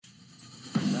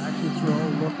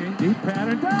looking. Deep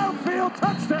pattern, downfield,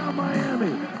 touchdown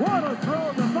Miami. What a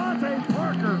throw, Devontae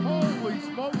Parker. Holy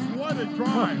smokes, what a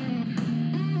drive.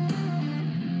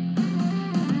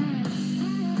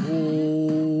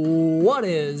 What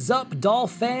is up,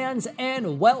 Dolph fans,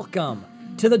 and welcome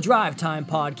to the Drive Time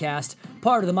Podcast,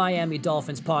 part of the Miami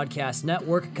Dolphins Podcast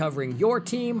Network, covering your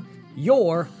team,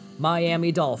 your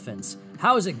Miami Dolphins.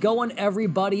 How's it going,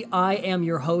 everybody? I am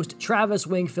your host, Travis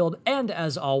Wingfield, and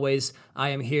as always, I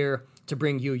am here to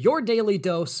bring you your daily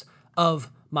dose of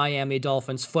Miami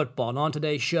Dolphins football. And on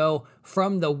today's show,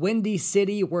 from the Windy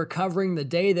City, we're covering the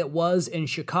day that was in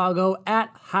Chicago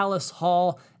at Halas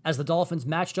Hall as the Dolphins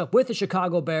matched up with the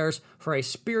Chicago Bears for a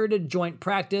spirited joint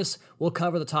practice. We'll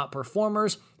cover the top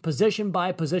performers,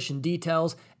 position-by-position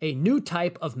details, a new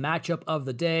type of matchup of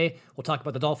the day. We'll talk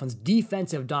about the Dolphins'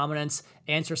 defensive dominance,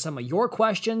 answer some of your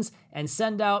questions, and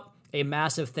send out a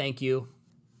massive thank you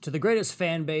to the greatest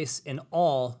fan base in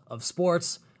all of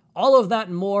sports. All of that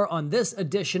and more on this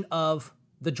edition of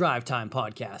the Drive Time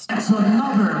Podcast. It's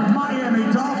another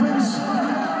Miami Dolphins.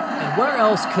 And where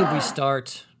else could we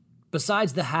start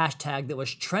besides the hashtag that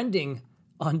was trending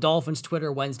on Dolphins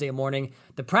Twitter Wednesday morning?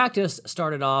 The practice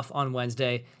started off on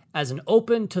Wednesday as an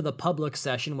open to the public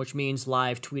session, which means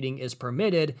live tweeting is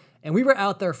permitted. And we were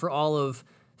out there for all of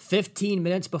 15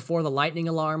 minutes before the lightning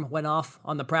alarm went off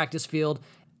on the practice field,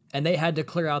 and they had to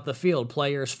clear out the field,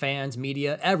 players, fans,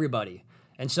 media, everybody.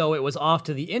 And so it was off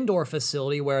to the indoor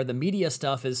facility where the media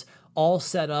stuff is all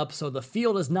set up, so the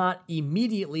field is not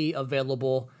immediately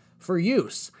available for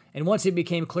use. And once it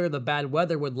became clear the bad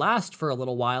weather would last for a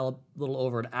little while, a little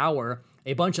over an hour,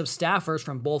 a bunch of staffers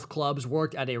from both clubs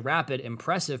worked at a rapid,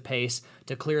 impressive pace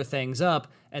to clear things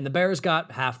up, and the Bears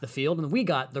got half the field, and we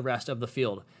got the rest of the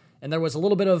field. And there was a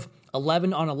little bit of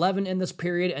 11 on 11 in this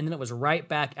period, and then it was right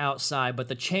back outside, but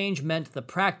the change meant the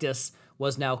practice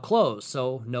was now closed,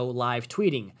 so no live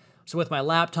tweeting. So with my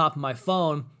laptop and my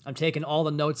phone, I'm taking all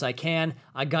the notes I can.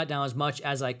 I got down as much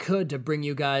as I could to bring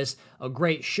you guys a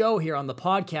great show here on the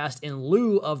podcast in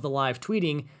lieu of the live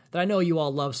tweeting that I know you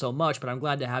all love so much, but I'm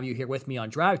glad to have you here with me on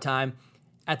Drive Time.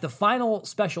 At the final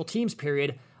special teams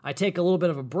period, I take a little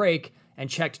bit of a break and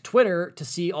checked Twitter to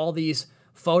see all these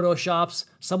Photoshops.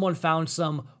 Someone found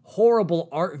some horrible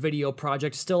art video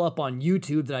project still up on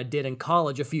YouTube that I did in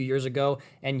college a few years ago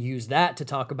and used that to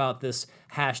talk about this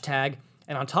hashtag.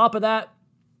 And on top of that,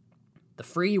 the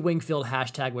Free Wingfield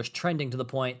hashtag was trending to the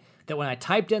point that when I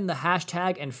typed in the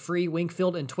hashtag and Free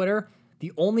Wingfield in Twitter,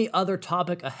 the only other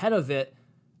topic ahead of it,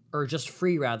 or just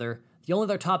free rather, the only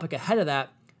other topic ahead of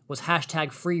that was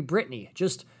hashtag Free Britney.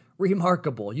 Just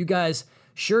remarkable. You guys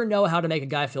sure know how to make a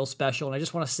guy feel special, and I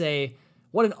just want to say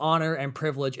what an honor and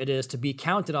privilege it is to be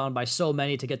counted on by so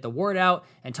many to get the word out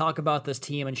and talk about this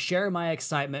team and share my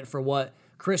excitement for what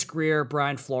Chris Grier,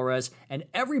 Brian Flores, and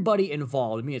everybody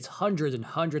involved, I mean, it's hundreds and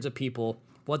hundreds of people,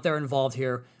 what they're involved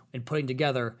here in putting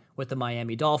together with the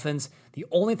Miami Dolphins. The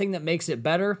only thing that makes it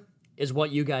better is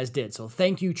what you guys did. So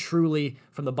thank you truly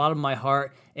from the bottom of my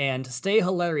heart, and stay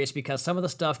hilarious because some of the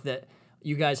stuff that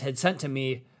you guys had sent to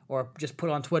me or just put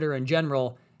on Twitter in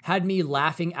general had me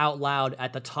laughing out loud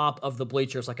at the top of the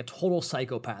bleachers like a total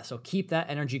psychopath. So keep that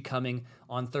energy coming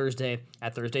on Thursday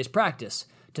at Thursday's practice.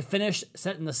 To finish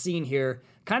setting the scene here,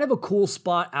 kind of a cool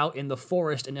spot out in the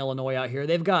forest in Illinois out here.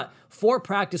 They've got 4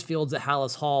 practice fields at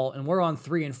Halas Hall, and we're on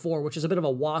 3 and 4, which is a bit of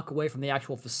a walk away from the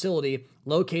actual facility,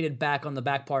 located back on the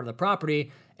back part of the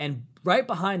property. And right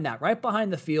behind that, right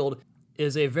behind the field,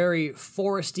 is a very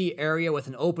foresty area with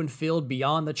an open field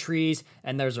beyond the trees,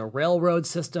 and there's a railroad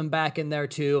system back in there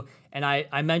too. And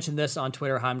I mentioned this on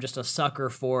Twitter, how I'm just a sucker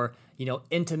for,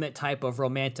 intimate type of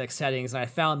romantic settings, and I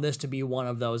found this to be one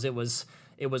of those. It was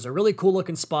a really cool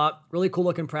looking spot, really cool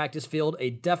looking practice field,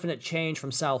 a definite change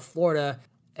from South Florida.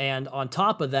 And on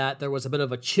top of that, there was a bit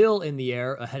of a chill in the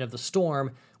air ahead of the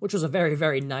storm, which was a very,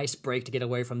 very nice break to get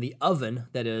away from the oven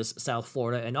that is South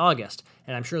Florida in August.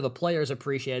 And I'm sure the players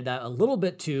appreciated that a little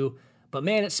bit too, but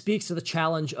man, it speaks to the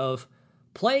challenge of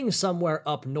playing somewhere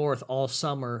up north all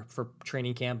summer for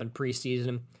training camp and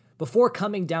preseason before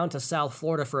coming down to South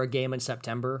Florida for a game in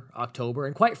September, October,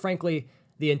 and quite frankly,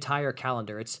 the entire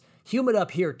calendar. It's humid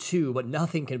up here too, but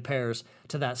nothing compares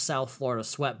to that South Florida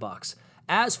sweatbox.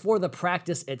 As for the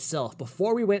practice itself,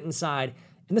 before we went inside,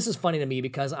 and this is funny to me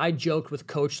because I joked with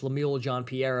Coach Lemuel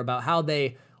Jean-Pierre about how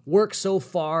they work so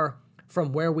far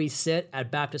from where we sit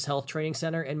at Baptist Health Training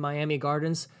Center in Miami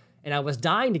Gardens, and I was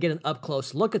dying to get an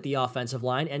up-close look at the offensive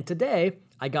line, and today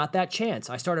I got that chance.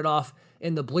 I started off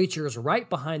in the bleachers right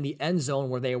behind the end zone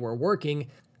where they were working,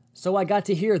 so I got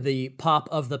to hear the pop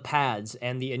of the pads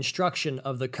and the instruction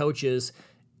of the coaches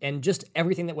and just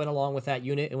everything that went along with that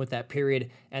unit and with that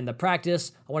period and the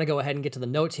practice. I want to go ahead and get to the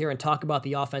notes here and talk about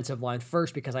the offensive line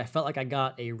first, because I felt like I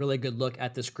got a really good look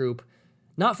at this group,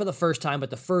 not for the first time, but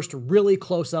the first really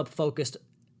close-up focused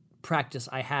practice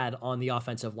I had on the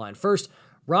offensive line. First,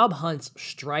 Rob Hunt's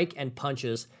strike and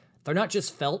punches, they're not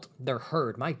just felt, they're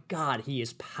heard. My God, he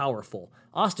is powerful.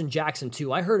 Austin Jackson,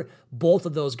 too. I heard both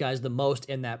of those guys the most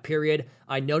in that period.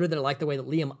 I noted that I like the way that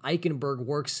Liam Eichenberg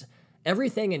works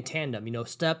everything in tandem,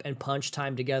 step and punch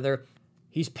time together.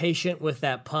 He's patient with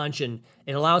that punch, and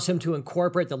it allows him to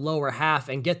incorporate the lower half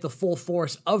and get the full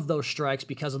force of those strikes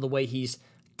because of the way he's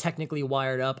technically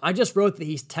wired up. I just wrote that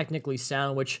he's technically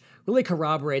sound, which really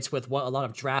corroborates with what a lot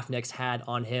of draft nicks had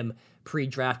on him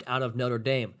pre-draft out of Notre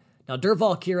Dame. Now,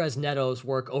 Durval Quirez Neto's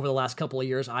work over the last couple of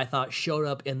years, I thought, showed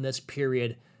up in this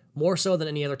period more so than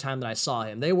any other time that I saw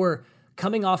him. They were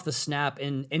coming off the snap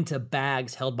into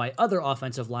bags held by other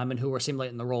offensive linemen who were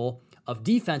simulating the role of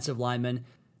defensive linemen,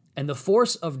 and the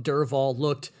force of Durval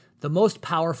looked the most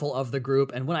powerful of the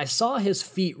group, and when I saw his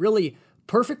feet really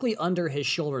perfectly under his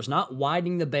shoulders, not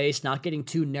widening the base, not getting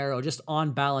too narrow, just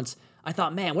on balance, I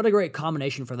thought, man, what a great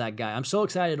combination for that guy. I'm so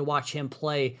excited to watch him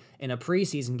play in a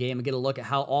preseason game and get a look at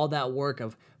how all that work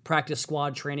of practice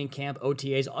squad, training camp,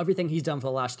 OTAs, everything he's done for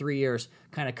the last 3 years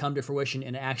kind of come to fruition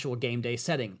in an actual game day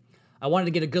setting. I wanted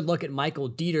to get a good look at Michael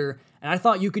Dieter, and I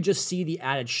thought you could just see the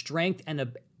added strength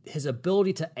and his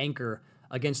ability to anchor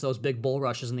against those big bull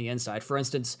rushes on the inside. For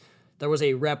instance, there was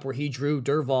a rep where he drew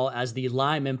Durval as the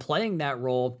lineman playing that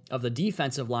role of the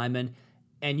defensive lineman,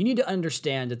 and you need to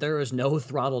understand that there is no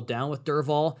throttle down with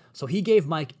Durval, so he gave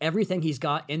Mike everything he's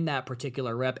got in that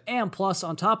particular rep, and plus,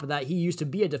 on top of that, he used to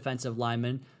be a defensive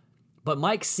lineman, but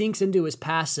Mike sinks into his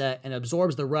pass set and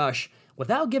absorbs the rush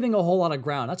without giving a whole lot of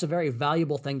ground. That's a very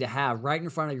valuable thing to have right in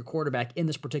front of your quarterback in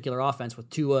this particular offense with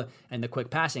Tua and the quick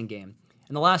passing game.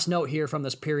 And the last note here from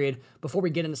this period, before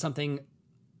we get into something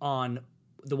on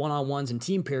the one-on-ones and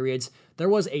team periods, there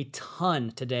was a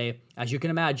ton today, as you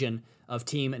can imagine, of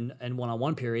team and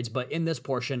one-on-one periods, but in this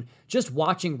portion, just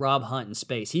watching Rob Hunt in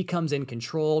space. He comes in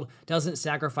controlled, doesn't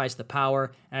sacrifice the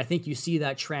power, and I think you see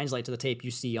that translate to the tape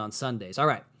you see on Sundays. All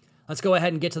right, let's go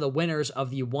ahead and get to the winners of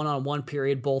the one-on-one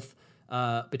period, both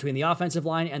between the offensive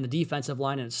line and the defensive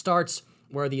line, and it starts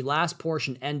where the last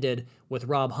portion ended with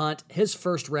Rob Hunt. His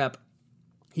first rep,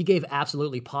 he gave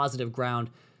absolutely positive ground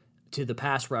to the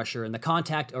pass rusher, and the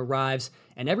contact arrives,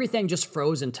 and everything just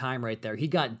froze in time right there. He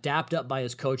got dapped up by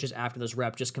his coaches after this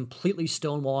rep, just completely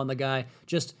stonewalling the guy,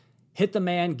 just hit the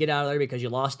man, get out of there because you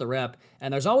lost the rep.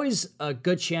 And there's always a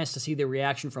good chance to see the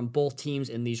reaction from both teams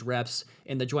in these reps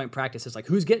in the joint practices, like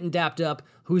who's getting dapped up,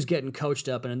 who's getting coached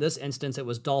up, and in this instance, it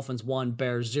was Dolphins 1,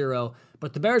 Bears 0,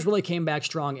 but the Bears really came back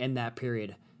strong in that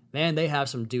period. Man, they have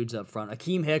some dudes up front.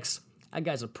 Akeem Hicks, that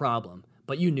guy's a problem,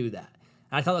 but you knew that.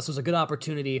 And I thought this was a good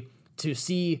opportunity to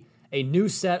see a new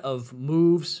set of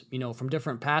moves, from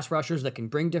different pass rushers that can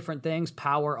bring different things,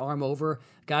 power, arm over.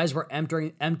 Guys were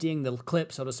emptying the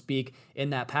clip, so to speak, in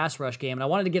that pass rush game. And I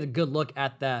wanted to get a good look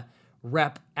at the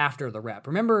rep after the rep.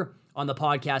 Remember on the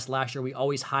podcast last year, we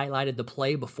always highlighted the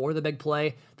play before the big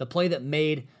play, the play that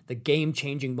made the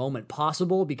game-changing moment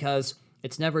possible, because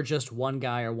it's never just one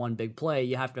guy or one big play.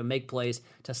 You have to make plays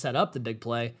to set up the big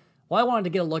play. Well, I wanted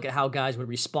to get a look at how guys would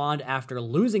respond after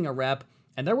losing a rep,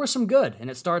 and there was some good, and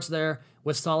it starts there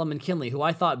with Solomon Kinley, who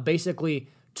I thought basically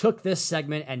took this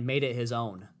segment and made it his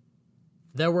own.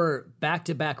 There were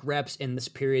back-to-back reps in this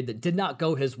period that did not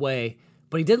go his way,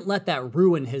 but he didn't let that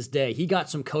ruin his day. He got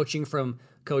some coaching from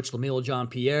Coach Lemuel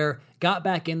Jean-Pierre, got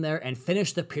back in there, and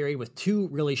finished the period with 2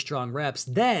 really strong reps.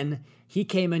 Then he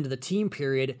came into the team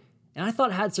period, and I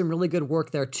thought had some really good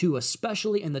work there too,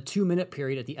 especially in the 2-minute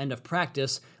period at the end of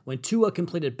practice when Tua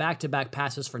completed back-to-back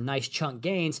passes for nice chunk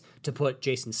gains to put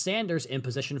Jason Sanders in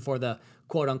position for the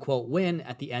quote-unquote win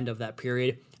at the end of that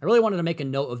period. I really wanted to make a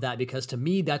note of that because to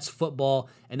me that's football,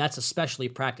 and that's especially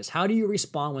practice. How do you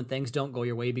respond when things don't go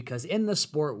your way? Because in the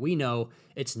sport we know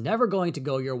it's never going to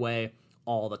go your way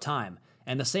all the time.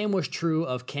 And the same was true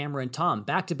of Cameron Tom.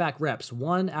 Back-to-back reps,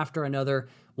 one after another.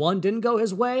 One didn't go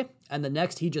his way, and the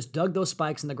next he just dug those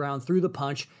spikes in the ground through the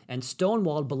punch and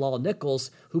stonewalled Bilal Nichols,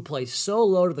 who plays so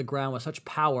low to the ground with such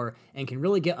power and can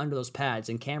really get under those pads,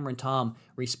 and Cameron Tom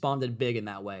responded big in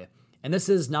that way. And this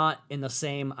is not in the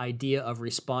same idea of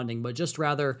responding, but just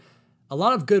rather a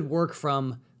lot of good work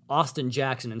from Austin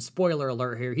Jackson, and spoiler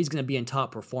alert here, he's going to be in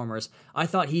top performers. I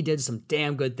thought he did some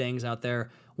damn good things out there.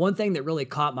 One thing that really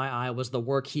caught my eye was the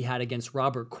work he had against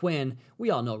Robert Quinn. We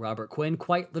all know Robert Quinn,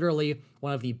 quite literally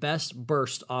one of the best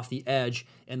bursts off the edge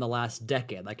in the last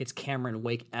decade. Like it's Cameron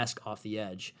Wake-esque off the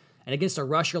edge. And against a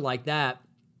rusher like that,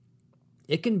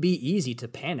 it can be easy to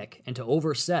panic and to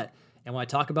overset. And when I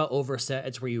talk about overset,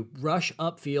 it's where you rush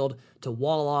upfield to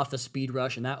wall off the speed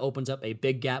rush, and that opens up a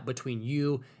big gap between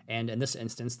you and, in this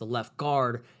instance, the left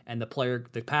guard, and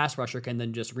the pass rusher can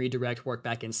then just redirect, work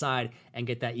back inside, and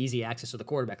get that easy access to the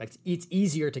quarterback. Like, it's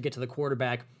easier to get to the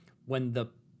quarterback when the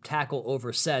tackle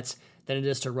oversets than it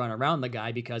is to run around the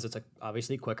guy, because it's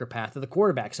obviously quicker path to the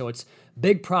quarterback. So it's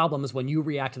big problems when you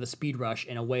react to the speed rush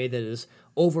in a way that is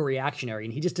overreactionary,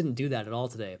 and he just didn't do that at all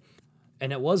today.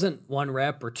 And it wasn't 1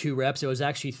 rep or 2 reps. It was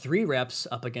actually 3 reps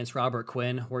up against Robert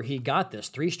Quinn where he got this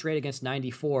 3 straight against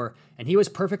 94. And he was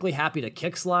perfectly happy to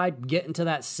kick slide, get into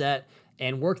that set,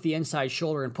 and work the inside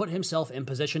shoulder and put himself in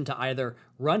position to either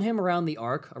run him around the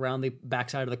arc, around the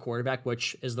backside of the quarterback,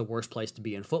 which is the worst place to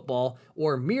be in football,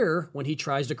 or mirror when he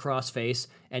tries to cross face,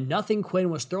 and nothing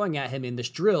Quinn was throwing at him in this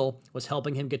drill was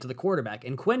helping him get to the quarterback.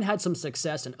 And Quinn had some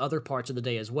success in other parts of the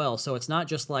day as well, so it's not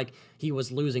just like he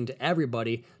was losing to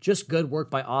everybody, just good work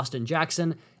by Austin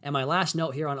Jackson. And my last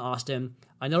note here on Austin,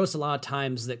 I noticed a lot of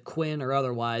times that Quinn or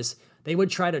otherwise, they would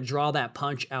try to draw that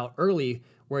punch out early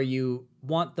where you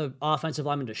want the offensive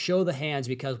lineman to show the hands,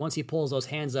 because once he pulls those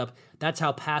hands up, that's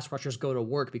how pass rushers go to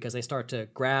work, because they start to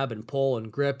grab and pull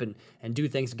and grip and do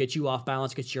things to get you off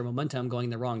balance, get your momentum going in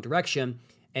the wrong direction.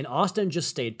 And Austin just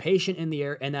stayed patient in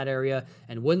that area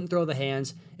and wouldn't throw the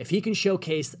hands. If he can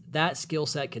showcase that skill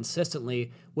set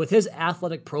consistently with his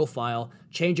athletic profile,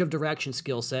 change of direction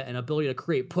skill set, and ability to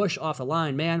create push off the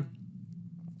line, man,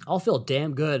 I'll feel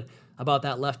damn good about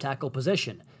that left tackle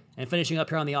position. And finishing up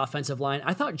here on the offensive line,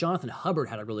 I thought Jonathan Hubbard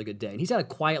had a really good day. And he's had a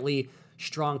quietly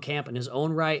strong camp in his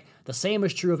own right. The same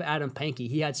is true of Adam Pankey.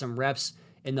 He had some reps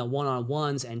in the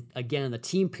one-on-ones and again in the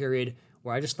team period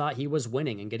where I just thought he was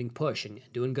winning and getting push and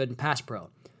doing good in pass pro.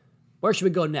 Where should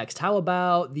we go next? How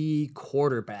about the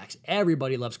quarterbacks?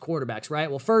 Everybody loves quarterbacks, right?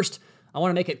 Well, first, I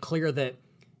want to make it clear that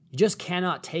you just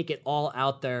cannot take it all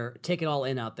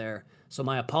in out there. So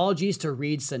my apologies to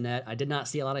Reed Sinnett. I did not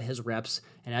see a lot of his reps.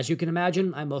 And as you can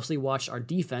imagine, I mostly watched our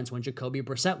defense when Jacoby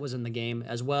Brissett was in the game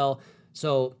as well.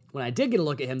 So when I did get a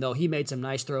look at him, though, he made some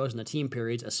nice throws in the team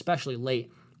periods, especially late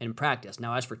in practice.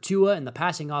 Now, as for Tua and the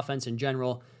passing offense in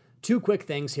general, 2 quick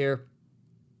things here.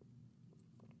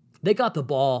 They got the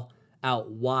ball out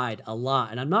wide a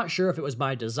lot. And I'm not sure if it was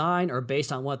by design or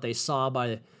based on what they saw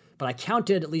but I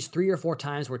counted at least 3 or 4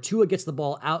 times where Tua gets the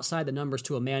ball outside the numbers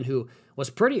to a man who was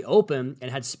pretty open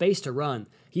and had space to run.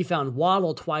 He found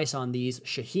Waddle twice on these,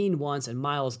 Shaheen once, and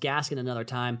Myles Gaskin another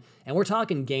time, and we're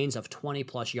talking gains of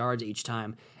 20-plus yards each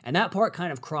time. And that part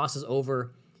kind of crosses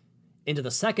over into the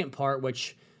second part,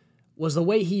 which was the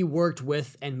way he worked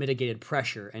with and mitigated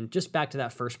pressure. And just back to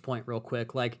that first point real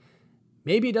quick, like,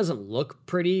 maybe it doesn't look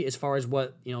pretty as far as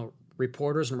what,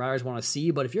 reporters and writers want to see,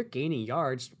 but if you're gaining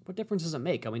yards, what difference does it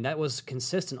make? I mean, that was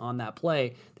consistent on that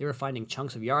play. They were finding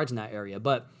chunks of yards in that area.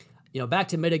 But, back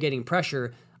to mitigating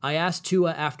pressure, I asked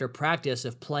Tua after practice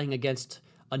if playing against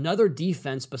another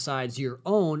defense besides your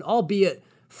own, albeit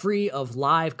free of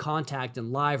live contact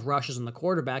and live rushes on the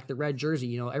quarterback, the red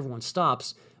jersey, everyone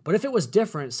stops. But if it was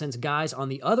different, since guys on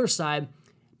the other side,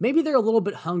 maybe they're a little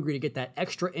bit hungry to get that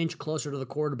extra inch closer to the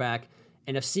quarterback,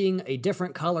 and if seeing a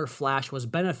different color flash was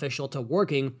beneficial to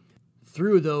working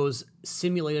through those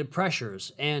simulated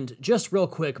pressures. And just real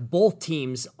quick, both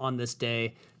teams on this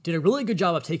day did a really good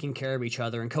job of taking care of each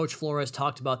other, and Coach Flores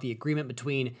talked about the agreement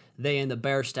between they and the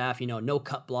Bears staff, no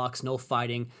cut blocks, no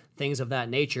fighting, things of that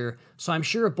nature. So I'm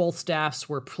sure both staffs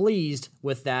were pleased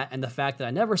with that and the fact that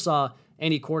I never saw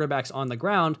any quarterbacks on the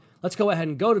ground. Let's go ahead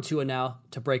and go to Tua now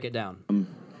to break it down.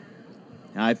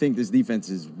 I think this defense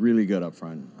is really good up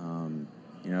front.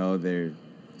 They're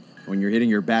when you're hitting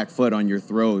your back foot on your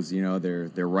throws,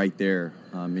 they're right there,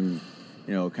 kind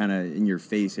of in your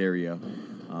face area.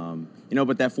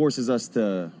 But that forces us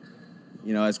to,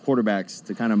 as quarterbacks,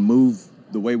 to kind of move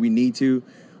the way we need to,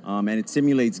 and it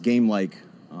simulates game-like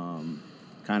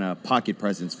kind of pocket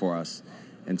presence for us.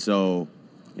 And so,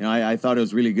 I thought it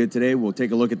was really good today. We'll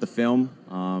take a look at the film.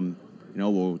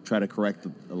 We'll try to correct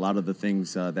a lot of the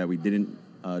things that we didn't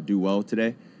do well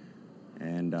today,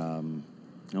 and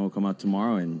we'll come out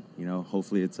tomorrow, and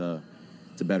hopefully it's a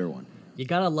better one. You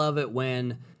gotta love it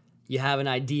when you have an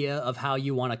idea of how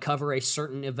you want to cover a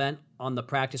certain event on the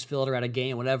practice field or at a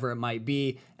game, whatever it might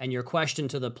be, and your question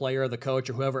to the player or the coach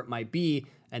or whoever it might be,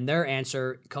 and their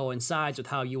answer coincides with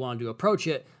how you want to approach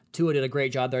it. Tua did a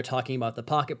great job there talking about the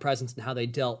pocket presence and how they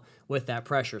dealt with that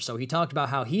pressure. So he talked about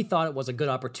how he thought it was a good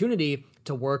opportunity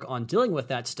to work on dealing with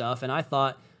that stuff, and I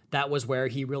thought that was where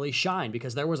he really shined,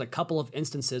 because there was a couple of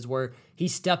instances where he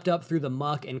stepped up through the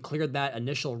muck and cleared that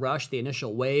initial rush, the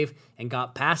initial wave, and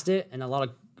got past it, and a lot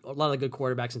of good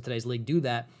quarterbacks in today's league do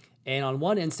that. And on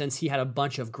one instance, he had a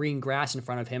bunch of green grass in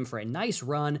front of him for a nice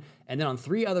run. And then on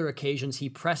 3 other occasions, he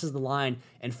presses the line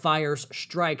and fires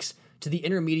strikes to the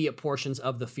intermediate portions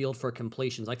of the field for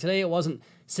completions. Like today, it wasn't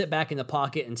sit back in the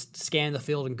pocket and scan the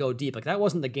field and go deep. Like that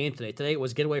wasn't the game today. Today, it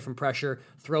was get away from pressure,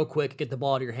 throw quick, get the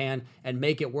ball out of your hand, and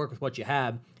make it work with what you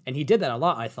have. And he did that a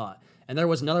lot, I thought. And there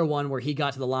was another one where he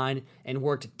got to the line and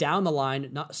worked down the line,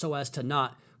 not so as to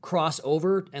not cross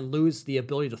over and lose the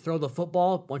ability to throw the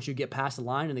football once you get past the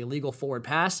line and the illegal forward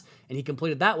pass. And he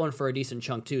completed that one for a decent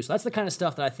chunk too. So that's the kind of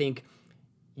stuff that I think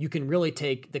you can really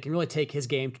take, that can really take his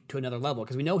game to another level,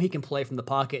 because we know he can play from the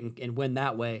pocket and win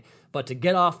that way. But to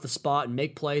get off the spot and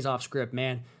make plays off script,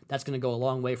 man, that's going to go a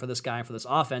long way for this guy and for this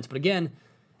offense. But again,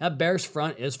 that Bears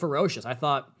front is ferocious. I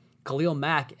thought Khalil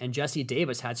Mack and Jesse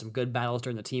Davis had some good battles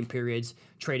during the team periods,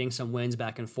 trading some wins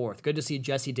back and forth. Good to see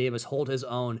Jesse Davis hold his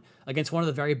own against one of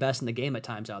the very best in the game at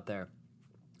times out there.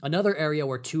 Another area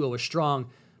where Tua was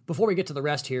strong, before we get to the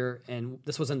rest here, and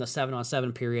this was in the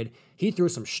 7-on-7 period, he threw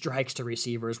some strikes to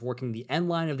receivers, working the end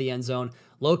line of the end zone,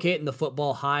 locating the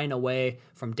football high and away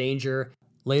from danger.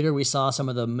 Later, we saw some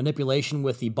of the manipulation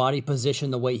with the body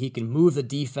position, the way he can move the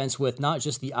defense with not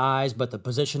just the eyes, but the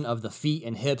position of the feet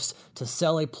and hips to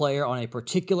sell a player on a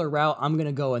particular route. I'm going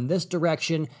to go in this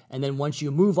direction, and then once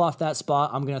you move off that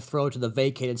spot, I'm going to throw to the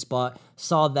vacated spot.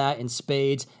 Saw that in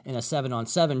spades in a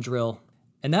 7-on-7 drill.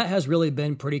 And that has really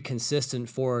been pretty consistent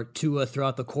for Tua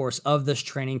throughout the course of this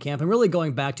training camp. And really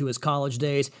going back to his college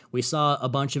days, we saw a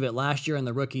bunch of it last year in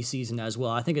the rookie season as well.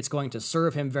 I think it's going to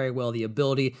serve him very well, the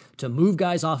ability to move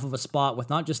guys off of a spot with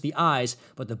not just the eyes,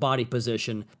 but the body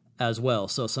position as well.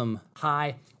 So some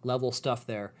high-level stuff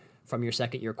there from your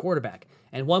second-year quarterback.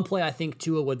 And one play I think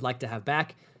Tua would like to have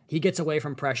back, he gets away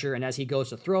from pressure, and as he goes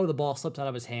to throw, the ball slips out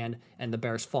of his hand, and the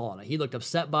Bears fall on it. He looked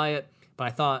upset by it,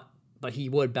 but he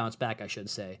would bounce back, I should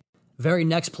say. Very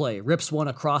next play, rips one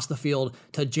across the field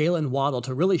to Jalen Waddle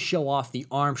to really show off the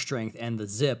arm strength and the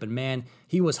zip. And man,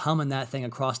 he was humming that thing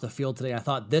across the field today. I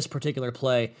thought this particular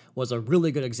play was a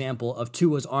really good example of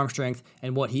Tua's arm strength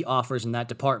and what he offers in that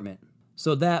department.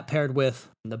 So that paired with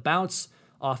the bounce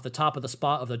off the top of the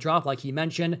spot of the drop, like he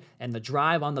mentioned, and the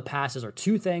drive on the passes are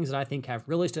 2 things that I think have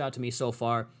really stood out to me so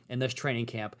far in this training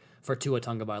camp for Tua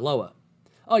Tagovailoa.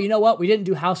 Oh, you know what? We didn't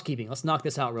do housekeeping. Let's knock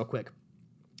this out real quick.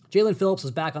 Jalen Phillips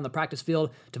is back on the practice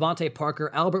field. Devontae Parker,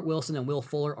 Albert Wilson, and Will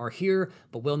Fuller are here,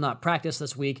 but will not practice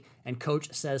this week. And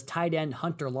coach says tight end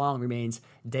Hunter Long remains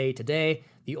day to day.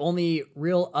 The only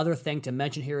real other thing to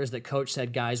mention here is that coach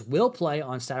said guys will play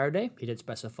on Saturday. He didn't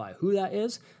specify who that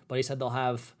is, but he said they'll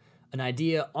have an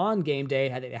idea on game day.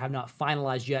 They have not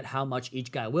finalized yet how much each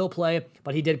guy will play,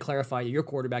 but he did clarify that your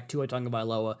quarterback, Tua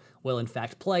Tagovailoa, will in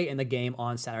fact play in the game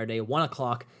on Saturday, 1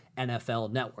 o'clock,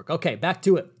 NFL Network. Okay, back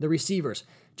to it. The receivers.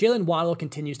 Jalen Waddle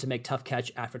continues to make tough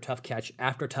catch after tough catch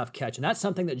after tough catch, and that's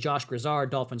something that Josh Grizzard,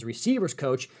 Dolphins receivers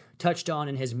coach, touched on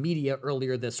in his media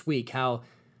earlier this week, how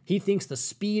he thinks the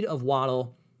speed of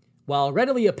Waddle, while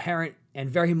readily apparent and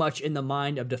very much in the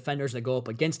mind of defenders that go up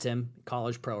against him,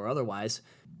 college, pro, or otherwise,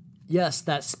 yes,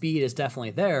 that speed is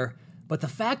definitely there, but the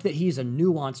fact that he's a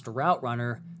nuanced route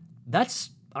runner,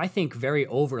 that's, I think, very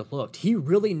overlooked. He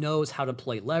really knows how to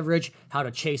play leverage, how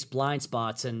to chase blind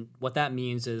spots, and what that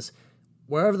means is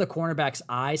wherever the cornerback's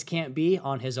eyes can't be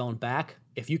on his own back,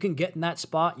 if you can get in that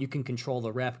spot, you can control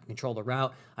the rep, control the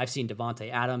route. I've seen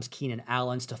Devontae Adams, Keenan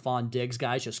Allen, Stephon Diggs,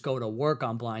 guys just go to work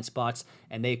on blind spots,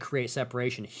 and they create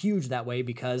separation huge that way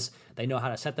because they know how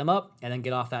to set them up and then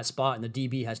get off that spot, and the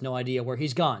DB has no idea where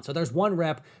he's gone. So there's one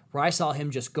rep where I saw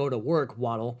him just go to work,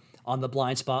 Waddle, on the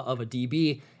blind spot of a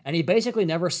DB, and he basically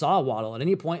never saw Waddle at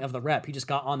any point of the rep. He just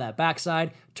got on that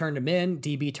backside, turned him in,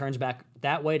 DB turns back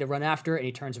that way to run after, and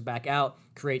he turns it back out,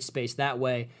 creates space that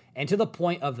way. And to the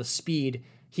point of the speed,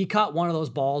 he caught one of those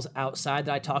balls outside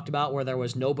that I talked about where there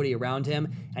was nobody around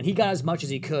him, and he got as much as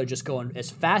he could, just going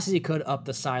as fast as he could up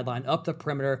the sideline, up the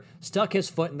perimeter, stuck his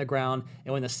foot in the ground,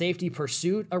 and when the safety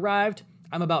pursuit arrived,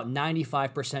 I'm about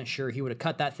 95% sure he would have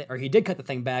cut that or he did cut the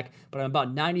thing back, but I'm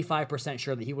about 95%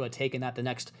 sure that he would have taken that the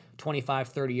next 25,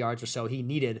 30 yards or so he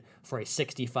needed for a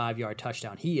 65-yard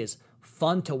touchdown. He is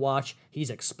fun to watch. He's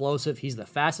explosive. He's the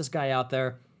fastest guy out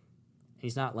there.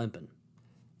 He's not limping.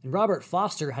 And Robert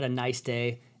Foster had a nice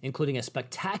day, including a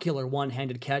spectacular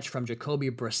one-handed catch from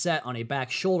Jacoby Brissett on a back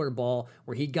shoulder ball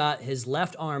where he got his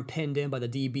left arm pinned in by the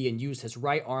DB and used his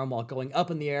right arm while going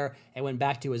up in the air and went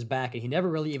back to his back, and he never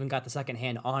really even got the second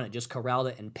hand on it, just corralled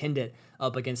it and pinned it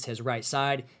up against his right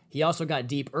side. He also got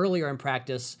deep earlier in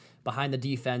practice behind the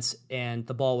defense, and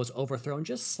the ball was overthrown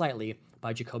just slightly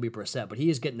by Jacoby Brissett. But he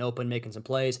is getting open, making some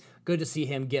plays. Good to see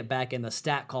him get back in the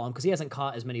stat column because he hasn't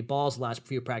caught as many balls the last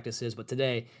few practices, but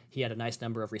today he had a nice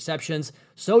number of receptions.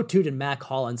 So too did Mac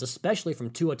Hollins, especially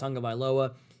from Tua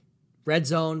Tagovailoa. Red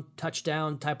zone,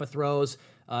 touchdown type of throws,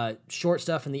 short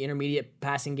stuff in the intermediate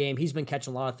passing game. He's been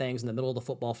catching a lot of things in the middle of the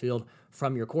football field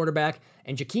from your quarterback.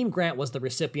 And Jakeem Grant was the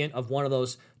recipient of one of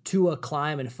those Tua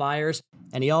climb and fires.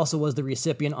 And he also was the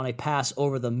recipient on a pass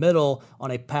over the middle on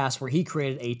a pass where he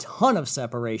created a ton of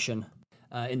separation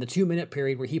in the 2-minute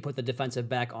period where he put the defensive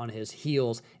back on his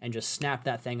heels and just snapped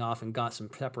that thing off and got some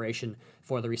separation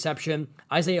for the reception.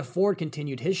 Isaiah Ford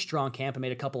continued his strong camp and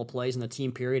made a couple of plays in the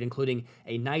team period, including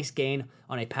a nice gain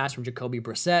on a pass from Jacoby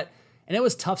Brissett. And it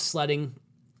was tough sledding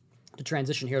to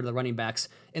transition here to the running backs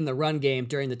in the run game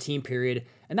during the team period,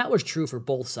 and that was true for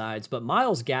both sides. But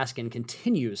Myles Gaskin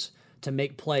continues to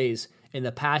make plays in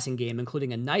the passing game,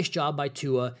 including a nice job by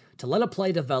Tua to let a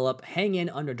play develop, hang in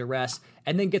under duress,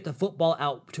 and then get the football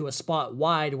out to a spot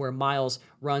wide where Myles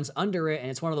runs under it, and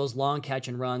it's one of those long catch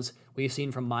and runs we've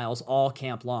seen from Myles all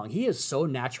camp long. He is so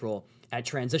natural at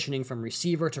transitioning from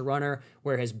receiver to runner,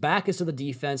 where his back is to the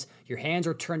defense, your hands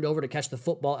are turned over to catch the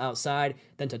football outside,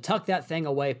 then to tuck that thing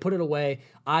away, put it away,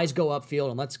 eyes go upfield,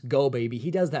 and let's go, baby. He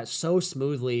does that so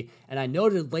smoothly, and I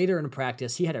noted later in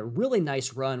practice, he had a really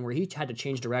nice run where he had to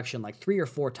change direction like 3 or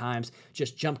 4 times,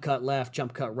 just jump cut left,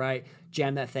 jump cut right,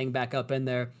 jam that thing back up in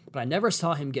there, but I never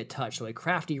saw him get touched, so a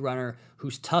crafty runner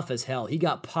who's tough as hell. He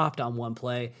got popped on one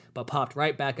play, but popped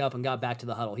right back up and got back to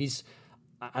the huddle.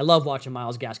 I love watching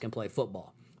Myles Gaskin play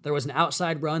football. There was an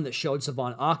outside run that showed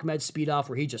Savon Ahmed's speed off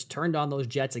where he just turned on those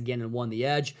jets again and won the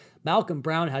edge. Malcolm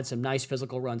Brown had some nice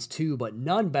physical runs too, but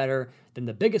none better than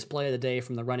the biggest play of the day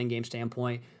from the running game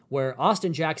standpoint, where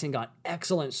Austin Jackson got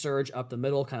excellent surge up the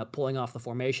middle, kind of pulling off the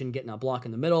formation, getting a block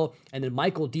in the middle, and then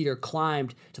Michael Dieter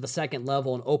climbed to the second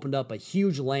level and opened up a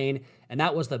huge lane, and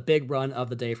that was the big run of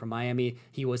the day for Miami.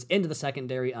 He was into the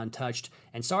secondary untouched,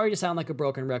 and sorry to sound like a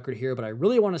broken record here, but I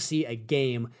really want to see a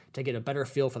game to get a better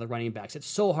feel for the running backs. It's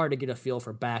so hard to get a feel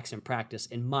for backs in practice,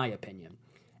 in my opinion.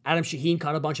 Adam Shaheen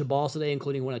caught a bunch of balls today,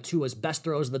 including one of Tua's best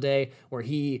throws of the day, where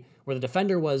the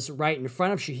defender was right in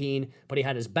front of Shaheen, but he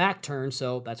had his back turned,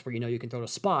 so that's where you know you can throw to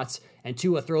spots, and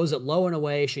Tua throws it low and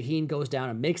away. Shaheen goes down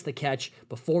and makes the catch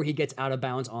before he gets out of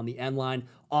bounds on the end line.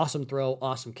 Awesome throw,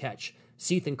 awesome catch.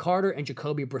 Cethan Carter and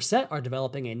Jacoby Brissett are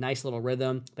developing a nice little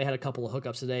rhythm. They had a couple of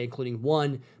hookups today, including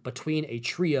one between a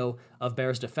trio of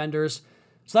Bears defenders.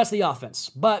 So that's the offense.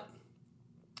 But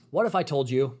what if I told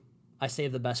you I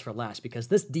saved the best for last, because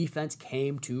this defense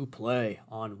came to play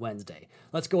on Wednesday.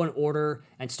 Let's go in order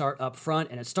and start up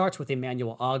front, and it starts with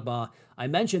Emmanuel Ogbah. I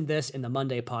mentioned this in the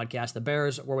Monday podcast. The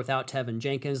Bears were without Tevin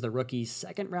Jenkins, the rookie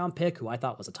second-round pick, who I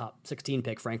thought was a top 16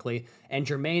 pick, frankly, and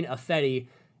Germain Ifedi,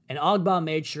 and Ogbah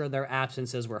made sure their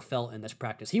absences were felt in this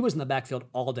practice. He was in the backfield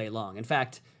all day long. In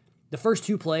fact, the first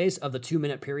 2 plays of the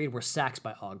 2-minute period were sacks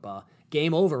by Ogbah.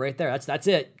 Game over right there. That's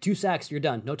it. 2 sacks, you're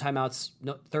done. No timeouts,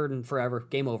 no third and forever.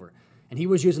 Game over. And he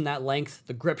was using that length,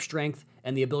 the grip strength,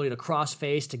 and the ability to cross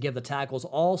face to give the tackles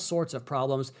all sorts of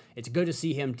problems. It's good to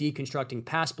see him deconstructing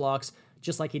pass blocks,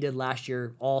 just like he did last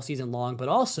year all season long, but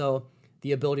also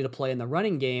the ability to play in the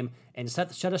running game and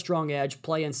set a strong edge,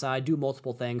 play inside, do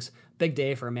multiple things. Big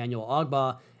day for Emmanuel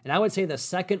Ogbah. And I would say the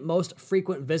second most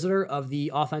frequent visitor of the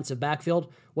offensive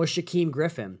backfield was Shaquem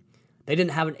Griffin. They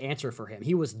didn't have an answer for him.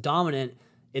 He was dominant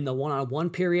in the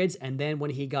one-on-one periods, and then when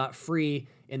he got free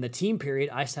in the team period,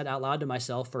 I said out loud to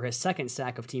myself for his second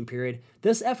sack of team period,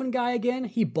 this effing guy again,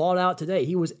 he balled out today.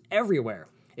 He was everywhere.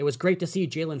 It was great to see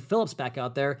Jalen Phillips back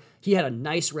out there. He had a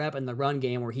nice rep in the run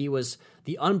game where he was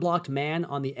the unblocked man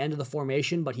on the end of the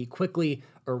formation, but he quickly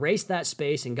erased that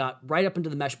space and got right up into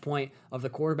the mesh point of the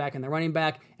quarterback and the running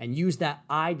back and used that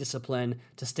eye discipline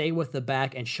to stay with the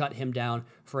back and shut him down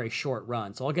for a short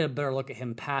run. So I'll get a better look at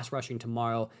him pass rushing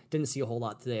tomorrow. Didn't see a whole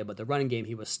lot today, but the running game,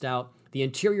 he was stout. The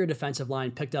interior defensive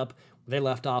line picked up where they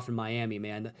left off in Miami,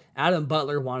 man. Adam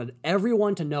Butler wanted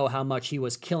everyone to know how much he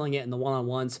was killing it in the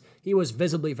one-on-ones. He was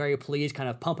visibly very pleased, kind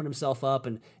of pumping himself up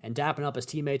and dapping up his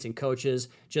teammates and coaches.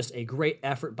 Just a great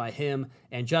effort by him,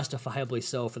 and justifiably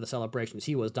so for the celebrations.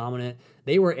 He was dominant.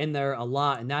 They were in there a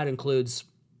lot, and that includes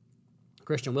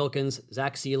Christian Wilkins,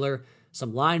 Zach Sealer,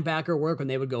 some linebacker work when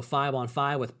they would go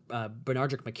 5-on-5 with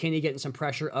Bernardrick McKinney getting some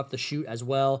pressure up the chute as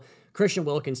well. Christian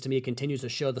Wilkins, to me, continues to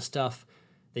show the stuff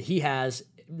that he has,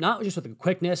 not just with the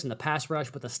quickness and the pass rush,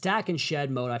 but the stack and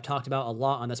shed mode I've talked about a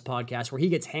lot on this podcast, where he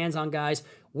gets hands on guys,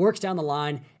 works down the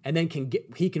line, and then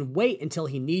he can wait until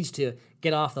he needs to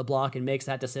get off the block and makes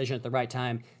that decision at the right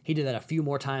time. He did that a few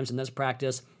more times in this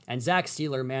practice, And Zach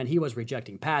Sealer, man, he was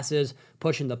rejecting passes,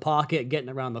 pushing the pocket, getting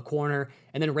around the corner.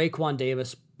 And then Raekwon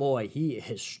Davis, boy, he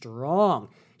is strong.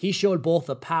 He showed both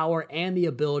the power and the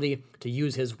ability to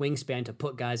use his wingspan to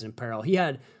put guys in peril. He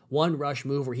had one rush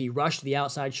move where he rushed the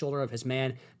outside shoulder of his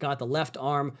man, got the left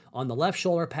arm on the left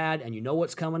shoulder pad, and you know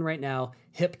what's coming right now.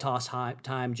 Hip toss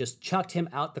time, just chucked him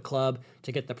out the club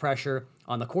to get the pressure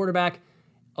on the quarterback.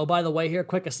 Oh, by the way here,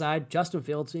 quick aside, Justin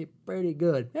Fields, he's pretty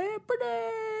good. He's pretty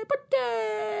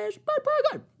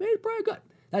good.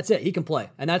 That's it. He can play.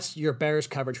 And that's your Bears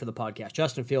coverage for the podcast.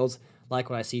 Justin Fields, like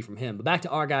what I see from him. But back to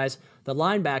our guys, the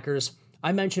linebackers.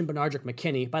 I mentioned Benardrick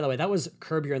McKinney. By the way, that was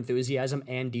Curb Your Enthusiasm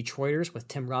and Detroiters with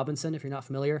Tim Robinson. If you're not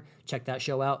familiar, check that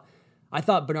show out. I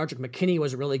thought Benardrick McKinney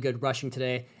was really good rushing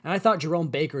today, and I thought Jerome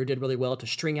Baker did really well to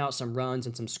string out some runs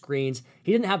and some screens.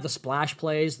 He didn't have the splash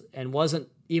plays and wasn't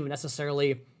even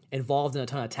necessarily involved in a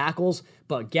ton of tackles,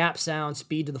 but gap sound,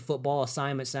 speed to the football,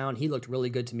 assignment sound, he looked really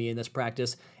good to me in this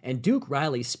practice. And Duke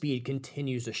Riley's speed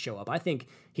continues to show up. I think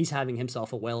he's having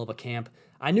himself a whale of a camp.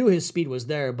 I knew his speed was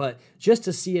there, but just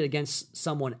to see it against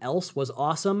someone else was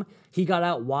awesome. He got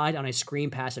out wide on a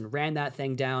screen pass and ran that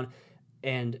thing down.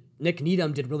 And Nick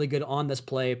Needham did really good on this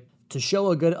play to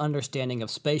show a good understanding of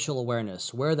spatial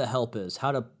awareness, where the help is,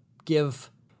 how to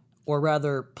give, or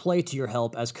rather play to your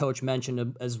help, as Coach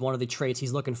mentioned as one of the traits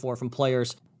he's looking for from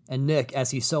players. And Nick,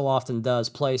 as he so often does,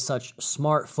 plays such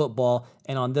smart football,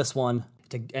 and on this one,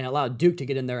 and allowed Duke to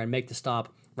get in there and make the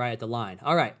stop right at the line.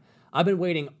 All right, I've been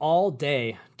waiting all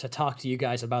day to talk to you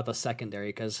guys about the secondary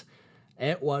because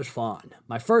it was fun.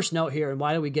 My first note here, and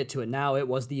why do we get to it now? It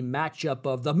was the matchup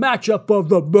of the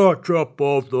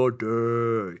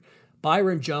day.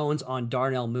 Byron Jones on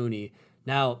Darnell Mooney.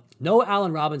 Now, no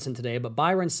Allen Robinson today, but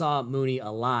Byron saw Mooney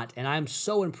a lot, and I'm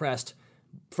so impressed,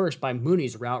 first, by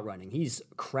Mooney's route running. He's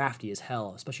crafty as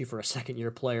hell, especially for a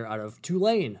second-year player out of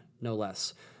Tulane, no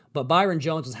less. But Byron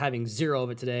Jones was having zero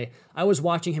of it today. I was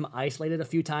watching him isolated a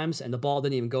few times, and the ball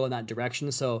didn't even go in that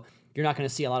direction, so you're not going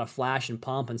to see a lot of flash and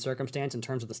pomp and circumstance in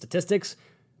terms of the statistics,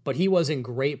 but he was in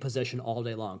great position all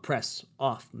day long. Press,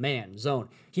 off, man, zone.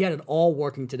 He had it all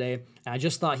working today, and I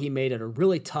just thought he made it a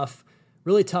really tough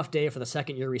day for the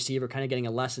second-year receiver, kind of getting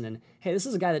a lesson in, hey, this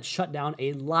is a guy that shut down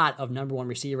a lot of number one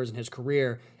receivers in his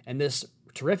career, and this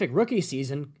terrific rookie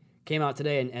season came out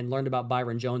today and learned about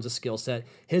Byron Jones' skill set,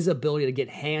 his ability to get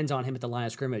hands on him at the line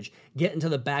of scrimmage, get into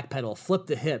the back pedal, flip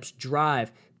the hips,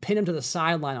 drive, pin him to the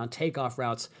sideline on takeoff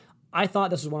routes. I thought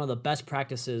this was one of the best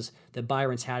practices that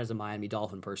Byron's had as a Miami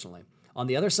Dolphin, personally. On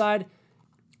the other side,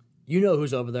 you know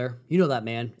who's over there. You know that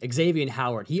man, Xavier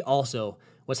Howard. He also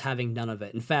was having none of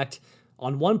it. In fact,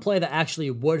 on one play that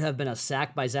actually would have been a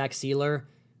sack by Zach Sealer,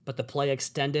 but the play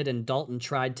extended and Dalton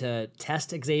tried to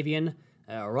test Xavier.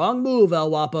 Wrong move, El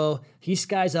Wapo. He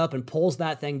skies up and pulls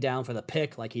that thing down for the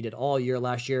pick like he did all year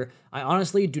last year. I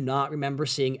honestly do not remember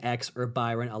seeing X or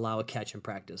Byron allow a catch in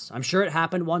practice. I'm sure it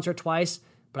happened once or twice,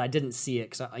 but I didn't see it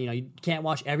because you can't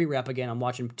watch every rep again. I'm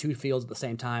watching two fields at the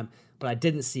same time, but I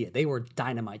didn't see it. They were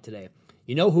dynamite today.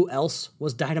 You know who else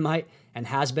was dynamite and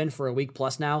has been for a week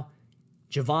plus now?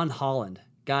 Javon Holland.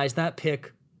 Guys, that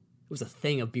pick was a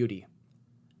thing of beauty.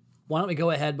 Why don't we go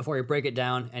ahead before we break it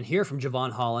down and hear from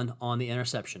Javon Holland on the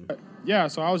interception? Yeah,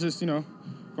 so I was just,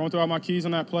 going through all my keys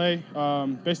on that play,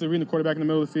 basically reading the quarterback in the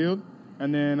middle of the field.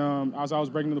 And then as I was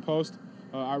breaking to the post,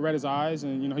 I read his eyes,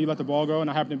 and, he let the ball go, and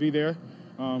I happened to be there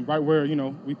right where,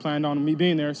 we planned on me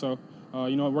being there. So,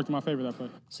 it worked in my favor that play.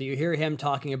 So you hear him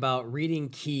talking about reading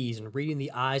keys and reading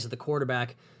the eyes of the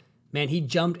quarterback. Man, he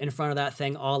jumped in front of that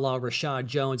thing a la Rashad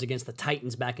Jones against the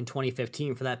Titans back in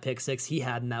 2015 for that pick six he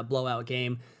had in that blowout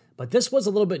game. But this was a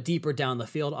little bit deeper down the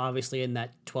field, obviously in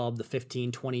that 12 to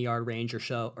 15, 20-yard range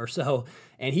or so.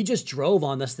 And he just drove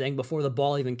on this thing before the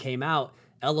ball even came out,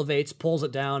 elevates, pulls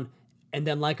it down, and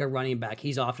then like a running back,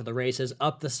 he's off to the races,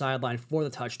 up the sideline for the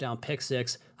touchdown, pick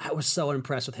six. I was so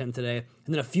impressed with him today.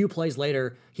 And then a few plays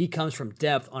later, he comes from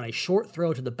depth on a short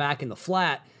throw to the back in the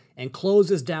flat and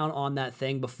closes down on that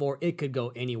thing before it could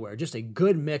go anywhere. Just a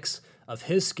good mix of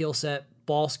his skill set,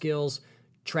 ball skills,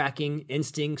 tracking,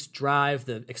 instincts, drive,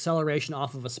 the acceleration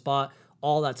off of a spot,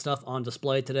 all that stuff on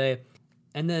display today.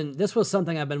 And then this was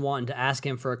something I've been wanting to ask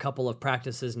him for a couple of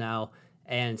practices now.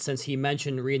 And since he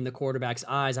mentioned reading the quarterback's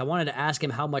eyes, I wanted to ask him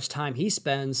how much time he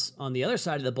spends on the other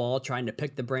side of the ball trying to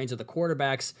pick the brains of the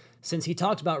quarterbacks since he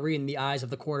talked about reading the eyes of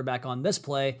the quarterback on this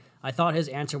play, I thought his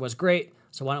answer was great.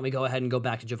 So why don't we go ahead and go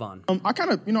back to Javon? I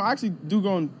kind of, I actually do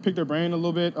go and pick their brain a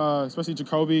little bit, especially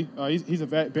Jacoby. He's a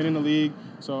vet, been in the league.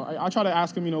 So I try to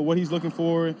ask him, what he's looking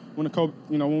for when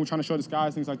when we're trying to show the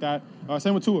skies, things like that.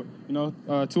 Same with Tua.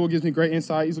 Tua gives me great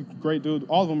insight. He's a great dude.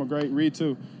 All of them are great. Reed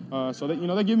too. So that,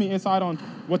 they give me insight on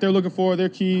what they're looking for, their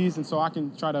keys, and so I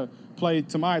can try to play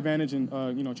to my advantage and,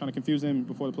 trying to confuse them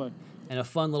before the play. And a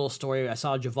fun little story, I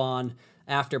saw Javon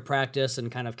after practice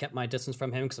and kind of kept my distance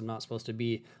from him because I'm not supposed to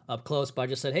be up close, but I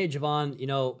just said, hey, Javon,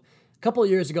 a couple of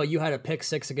years ago you had a pick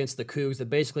six against the Cougs that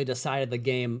basically decided the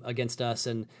game against us,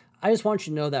 and I just want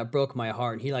you to know that broke my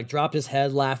heart. And he dropped his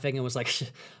head laughing and was like,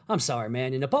 I'm sorry,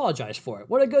 man, and apologized for it.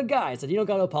 What a good guy. I said, you don't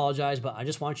got to apologize, but I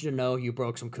just want you to know you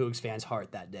broke some Cougs fans'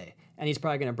 heart that day. And he's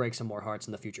probably going to break some more hearts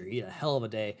in the future. He had a hell of a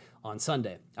day on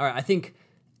Sunday. All right, I think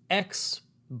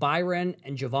Byron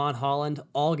and Javon Holland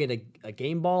all get a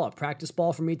game ball, a practice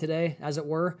ball for me today, as it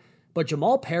were. But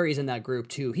Jamal Perry's in that group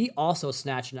too. He also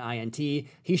snatched an INT.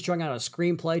 He strung out a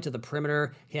screenplay to the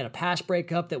perimeter. He had a pass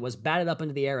breakup that was batted up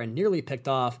into the air and nearly picked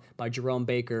off by Jerome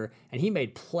Baker. And he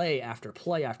made play after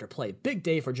play after play. Big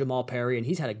day for Jamal Perry, and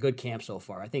he's had a good camp so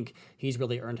far. I think he's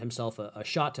really earned himself a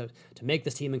shot to make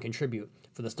this team and contribute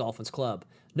for this Dolphins club.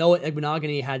 Noah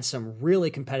Igbinoghene had some really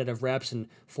competitive reps and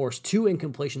forced 2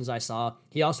 incompletions I saw.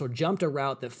 He also jumped a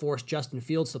route that forced Justin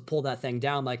Fields to pull that thing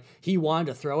down. He wanted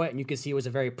to throw it, and you could see it was a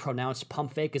very pronounced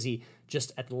pump fake as he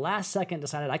just at the last second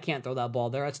decided, I can't throw that ball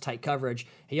there. That's tight coverage.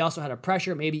 He also had a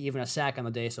pressure, maybe even a sack on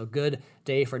the day. So good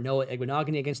day for Noah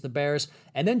Igbinoghene against the Bears.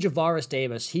 And then Javaris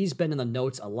Davis, he's been in the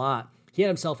notes a lot. He had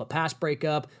himself a pass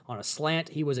breakup on a slant.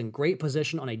 He was in great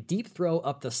position on a deep throw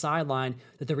up the sideline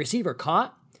that the receiver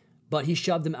caught, but he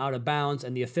shoved him out of bounds,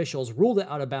 and the officials ruled it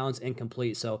out of bounds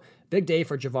incomplete. So big day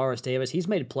for Javaris Davis. He's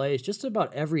made plays just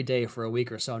about every day for a week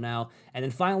or so now. And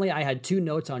then finally, I had 2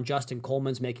 notes on Justin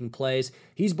Coleman's making plays.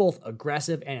 He's both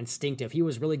aggressive and instinctive. He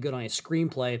was really good on a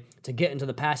screenplay to get into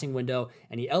the passing window,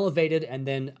 and he elevated, and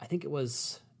then I think it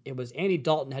was Andy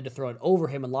Dalton had to throw it over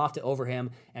him and loft it over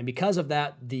him, and because of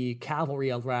that, the cavalry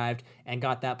arrived and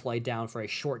got that play down for a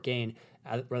short gain,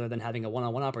 rather than having a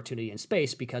one-on-one opportunity in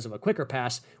space because of a quicker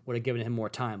pass would have given him more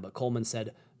time. But Coleman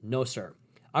said, no, sir.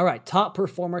 All right, top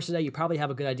performers today. You probably have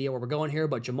a good idea where we're going here,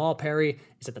 but Jamal Perry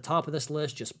is at the top of this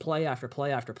list, just play after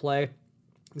play after play.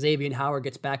 Xavier Howard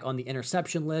gets back on the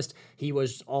interception list. He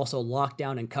was also locked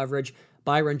down in coverage.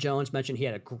 Byron Jones mentioned he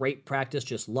had a great practice,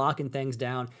 just locking things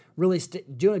down, really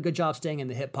doing a good job staying in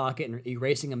the hip pocket and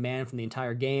erasing a man from the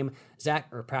entire game. Zach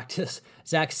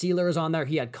Sealer is on there.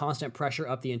 He had constant pressure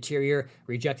up the interior,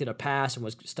 rejected a pass, and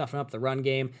was stuffing up the run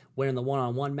game, winning the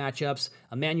one-on-one matchups.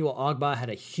 Emmanuel Ogbah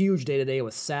had a huge day today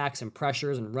with sacks and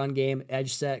pressures and run game,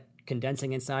 edge set,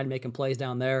 condensing inside, making plays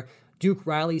down there. Duke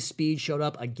Riley's speed showed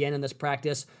up again in this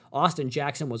practice. Austin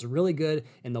Jackson was really good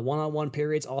in the one-on-one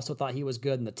periods. Also thought he was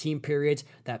good in the team periods.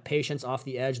 That patience off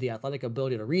the edge, the athletic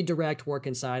ability to redirect, work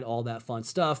inside, all that fun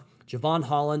stuff. Javon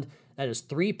Holland, that is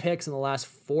 3 picks in the last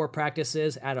 4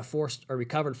 practices, add a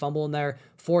recovered fumble in there,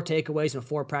 4 takeaways in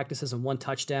 4 practices and 1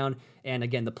 touchdown. And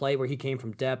again, the play where he came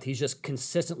from depth, he's just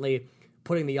consistently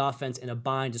putting the offense in a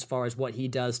bind as far as what he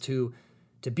does to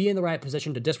be in the right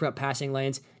position to disrupt passing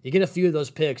lanes. You get a few of those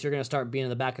picks, you're going to start being in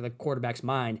the back of the quarterback's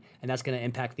mind, and that's going to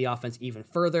impact the offense even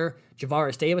further.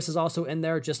 Javaris Davis is also in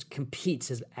there, just competes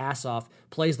his ass off,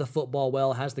 plays the football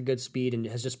well, has the good speed, and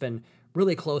has just been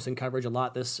really close in coverage a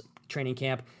lot this training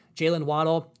camp. Jalen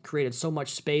Waddle created so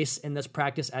much space in this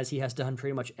practice, as he has done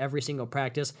pretty much every single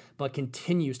practice, but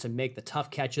continues to make the tough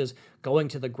catches, going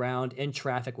to the ground, in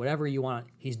traffic, whatever you want,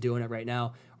 he's doing it right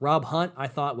now. Rob Hunt, I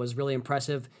thought, was really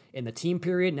impressive in the team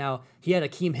period. Now, he had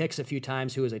Akeem Hicks a few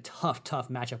times, who is a tough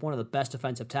matchup, one of the best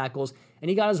defensive tackles, and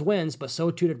he got his wins, but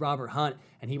so too did Robert Hunt,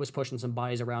 and he was pushing some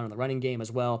bodies around in the running game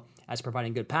as well as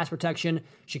providing good pass protection.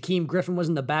 Shaquem Griffin was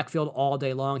in the backfield all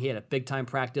day long. He had a big-time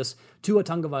practice. Tua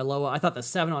Tagovailoa, I thought the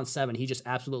 7-on-7, he just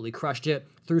absolutely crushed it,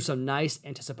 threw some nice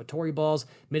anticipatory balls,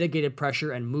 mitigated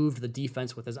pressure, and moved the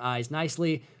defense with his eyes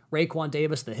nicely. Raekwon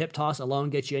Davis, the hip toss alone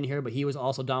gets you in here, but he was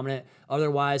also dominant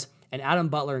otherwise. And Adam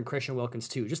Butler and Christian Wilkins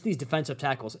too. Just these defensive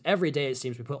tackles. Every day it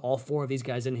seems we put all 4 of these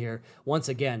guys in here. Once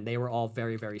again, they were all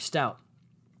very, very stout.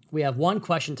 We have one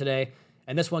question today,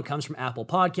 and this one comes from Apple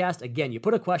Podcast. Again, you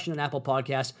put a question in Apple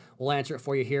Podcast, we'll answer it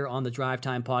for you here on the Drive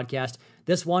Time Podcast.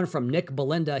 This one from Nick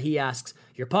Belinda. He asks,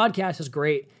 your podcast is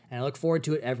great, and I look forward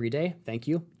to it every day. Thank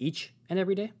you, each and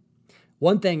every day.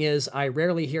 One thing is, I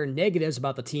rarely hear negatives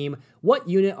about the team. What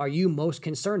unit are you most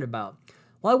concerned about?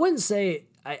 Well, I wouldn't say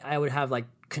I would have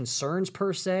concerns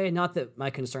per se. Not that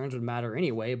my concerns would matter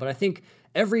anyway, but I think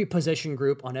every position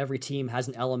group on every team has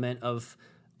an element of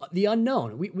the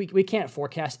unknown. We can't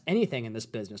forecast anything in this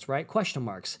business, right? Question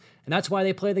marks. And that's why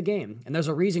they play the game. And there's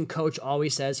a reason coach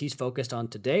always says he's focused on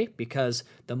today, because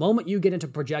the moment you get into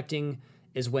projecting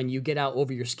is when you get out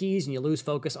over your skis and you lose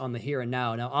focus on the here and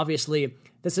now. Now, obviously,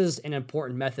 this is an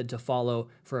important method to follow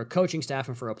for a coaching staff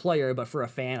and for a player, but for a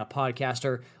fan, a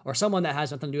podcaster, or someone that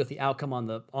has nothing to do with the outcome on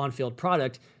the on-field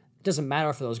product, it doesn't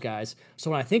matter for those guys.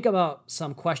 So when I think about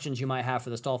some questions you might have for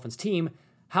this Dolphins team,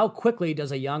 how quickly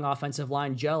does a young offensive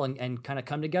line gel and kind of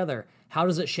come together? How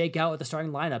does it shake out with the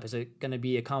starting lineup? Is it going to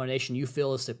be a combination you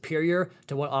feel is superior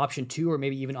to what option 2 or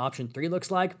maybe even option 3 looks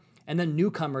like? And then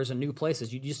newcomers and new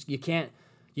places. You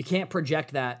can't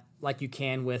project that like you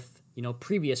can with,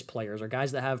 previous players or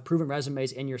guys that have proven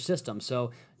resumes in your system. So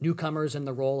newcomers in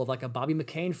the role of like a Bobby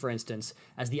McCain, for instance,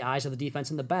 as the eyes of the defense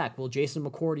in the back. Will Jason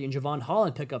McCourty and Javon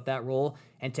Holland pick up that role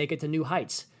and take it to new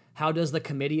heights? How does the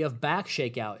committee of back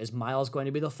shake out? Is Miles going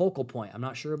to be the focal point? I'm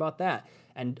not sure about that.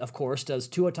 And of course, does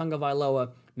Tua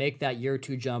Tagovailoa make that year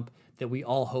 2 jump that we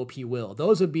all hope he will?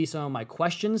 Those would be some of my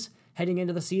questions heading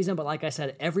into the season. But like I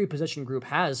said, every position group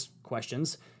has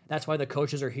questions. That's why the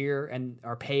coaches are here and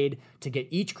are paid to get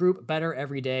each group better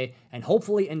every day. And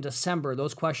hopefully in December,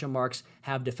 those question marks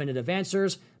have definitive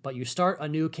answers, but you start a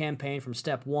new campaign from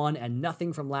step 1 and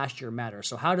nothing from last year matters.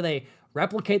 So how do they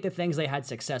replicate the things they had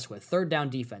success with? Third down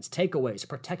defense, takeaways,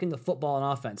 protecting the football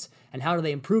and offense. And how do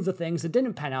they improve the things that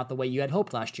didn't pan out the way you had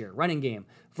hoped last year? Running game,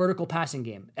 vertical passing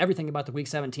game, everything about the Week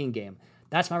 17 game.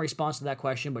 That's my response to that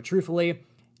question. But truthfully,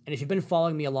 and if you've been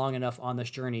following me long enough on this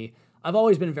journey, I've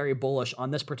always been very bullish on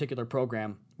this particular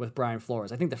program with Brian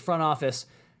Flores. I think the front office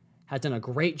has done a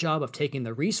great job of taking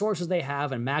the resources they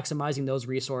have and maximizing those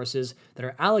resources that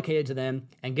are allocated to them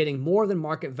and getting more than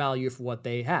market value for what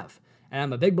they have. And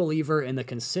I'm a big believer in the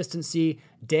consistency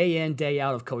day in, day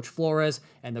out of Coach Flores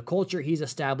and the culture he's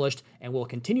established and will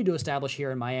continue to establish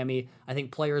here in Miami. I think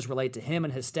players relate to him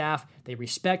and his staff. They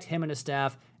respect him and his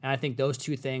staff. And I think those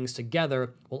two things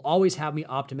together will always have me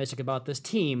optimistic about this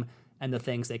team and the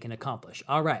things they can accomplish.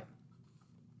 All right.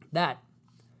 That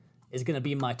is going to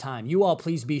be my time. You all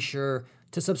please be sure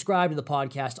to subscribe to the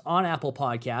podcast on Apple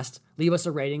Podcasts. Leave us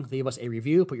a rating, leave us a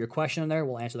review, put your question in there.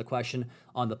 We'll answer the question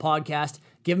on the podcast.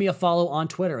 Give me a follow on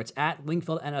Twitter. It's at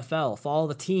Wingfield NFL. Follow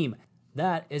the team.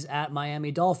 That is at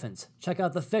Miami Dolphins. Check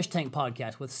out the Fish Tank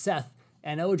podcast with Seth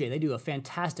and OJ. They do a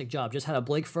fantastic job. Just had a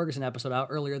Blake Ferguson episode out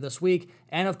earlier this week.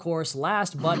 And of course,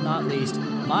 last but not least,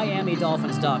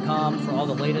 MiamiDolphins.com for all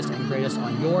the latest and greatest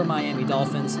on your Miami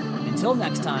Dolphins. Until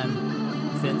next time,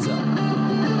 fins up.